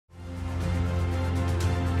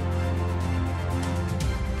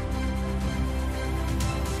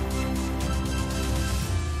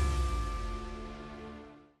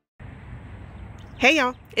Hey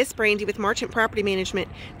y'all, it's Brandy with Marchant Property Management.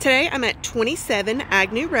 Today I'm at 27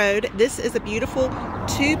 Agnew Road. This is a beautiful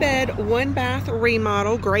 2-bed, 1-bath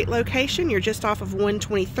remodel. Great location. You're just off of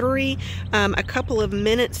 123. A couple of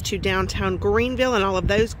minutes to Downtown Greenville and all of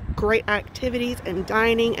those great activities and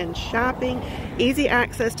dining and shopping. Easy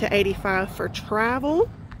access to 85 for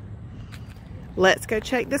travel. Let's go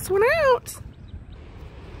check this one out.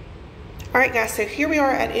 Alright guys, so here we are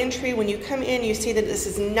at entry. When you come in, you see that this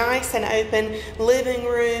is nice and open. Living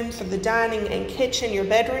room for the dining and kitchen. Your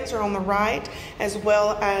bedrooms are on the right, as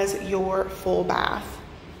well as your full bath.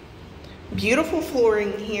 Beautiful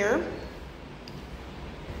flooring here.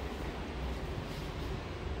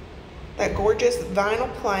 That gorgeous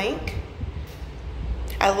vinyl plank.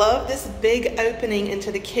 I love this big opening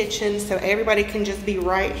into the kitchen so everybody can just be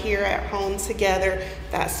right here at home together.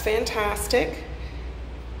 That's fantastic.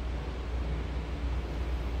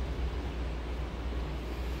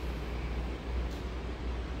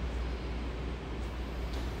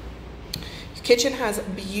 Kitchen has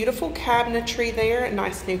beautiful cabinetry there, a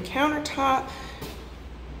nice new countertop.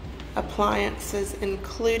 Appliances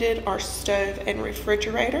included are stove and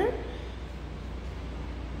refrigerator.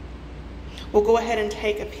 We'll go ahead and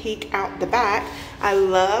take a peek out the back. I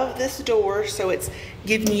love this door, so it's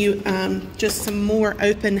giving you just some more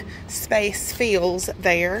open space feels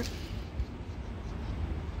there.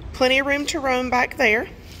 Plenty of room to roam back there.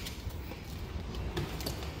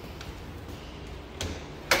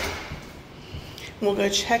 We'll go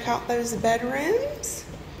check out those bedrooms.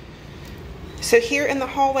 So here in the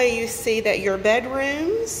hallway you see that your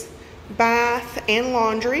bedrooms, bath, and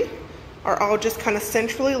laundry are all just kind of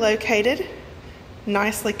centrally located.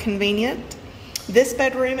 Nicely convenient. This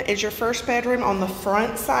bedroom is your first bedroom on the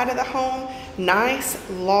front side of the home. Nice,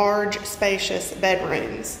 large, spacious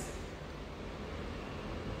bedrooms.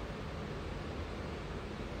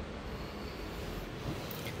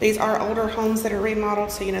 These are older homes that are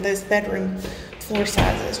remodeled, so you know those bedroom floor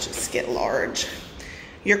sizes just get large.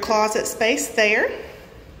 Your closet space there.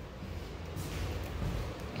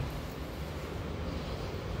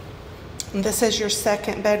 And this is your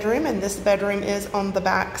second bedroom, and this bedroom is on the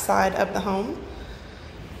back side of the home.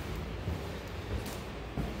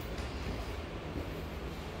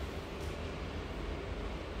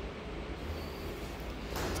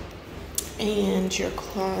 And your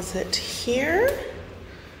closet here.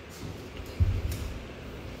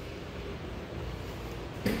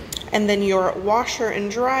 And then your washer and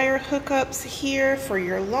dryer hookups here for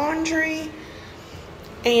your laundry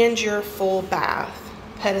and your full bath.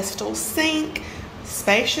 Pedestal sink,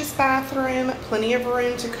 spacious bathroom, plenty of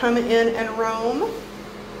room to come in and roam.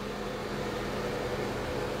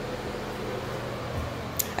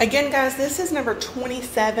 Again guys, this is number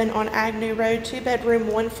 27 on Agnew Road, 2-bedroom,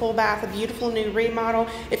 1 full bath, a beautiful new remodel.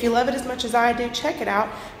 If you love it as much as I do, check it out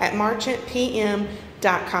at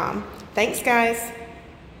marchantpm.com. Thanks guys.